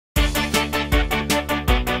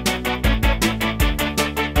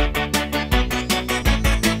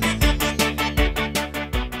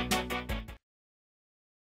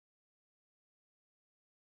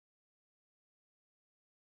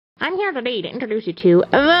I'm here today to introduce you to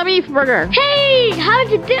the beef burger. Hey, how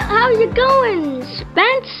you going,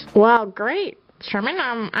 Spence? Well, great, Sherman.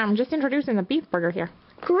 I'm just introducing the beef burger here.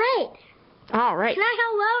 Great. All right. Can I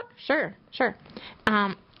help out? Sure.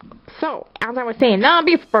 So, as I was saying, the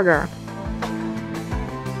beef burger.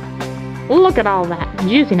 Look at all that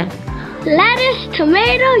juiciness. Lettuce,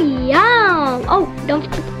 tomato, yum. Oh, don't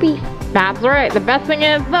forget the beef. That's right. The best thing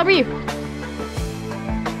is the beef.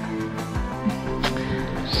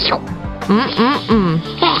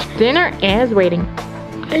 Dinner is waiting.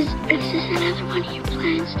 Is this another one of your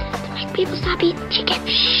plans to make people stop eating chicken?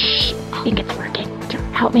 Shh. I think it's working.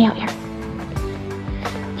 Help me out here.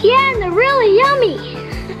 Yeah, and they're really yummy.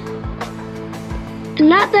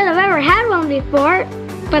 Not that I've ever had one before,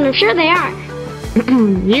 but I'm sure they are.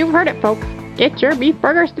 You've heard it, folks. Get your beef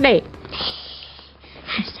burgers today.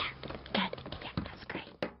 How's that? Good. Yeah, that's great.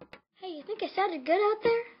 Hey, you think I sounded good out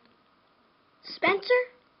there? Spencer?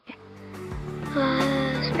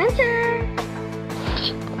 Spencer!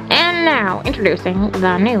 And now, introducing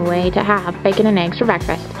the new way to have bacon and eggs for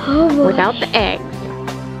breakfast. Oh boy. Without the eggs.